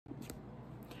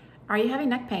Are you having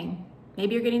neck pain?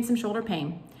 Maybe you're getting some shoulder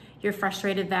pain. You're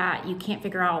frustrated that you can't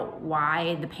figure out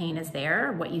why the pain is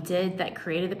there, what you did that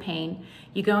created the pain.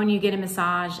 You go and you get a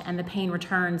massage and the pain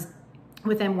returns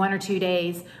within 1 or 2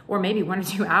 days, or maybe 1 or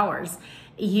 2 hours.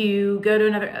 You go to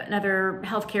another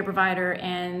healthcare provider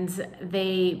and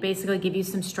they basically give you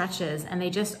some stretches and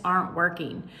they just aren't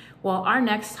working. Well, our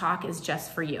next talk is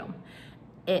just for you.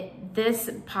 This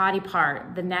body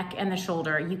part, the neck and the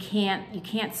shoulder, you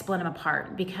can't split them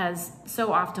apart, because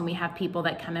so often we have people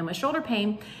that come in with shoulder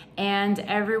pain and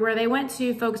everywhere they went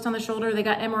to focused on the shoulder, they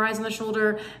got MRIs on the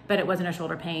shoulder, but it wasn't a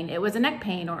shoulder pain. It was a neck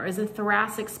pain, or it was a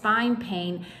thoracic spine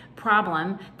pain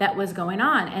problem that was going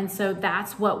on. And so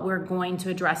that's what we're going to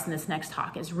address in this next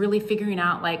talk, is really figuring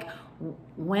out, like,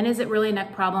 when is it really a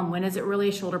neck problem? When is it really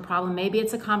a shoulder problem? Maybe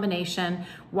it's a combination.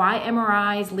 Why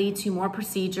MRIs lead to more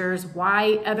procedures,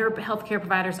 why other healthcare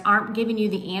providers aren't giving you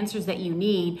the answers that you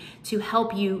need to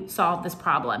help you solve this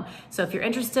problem. So if you're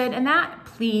interested in that,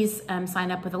 please sign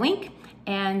up with a link,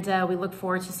 and we look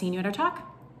forward to seeing you at our talk.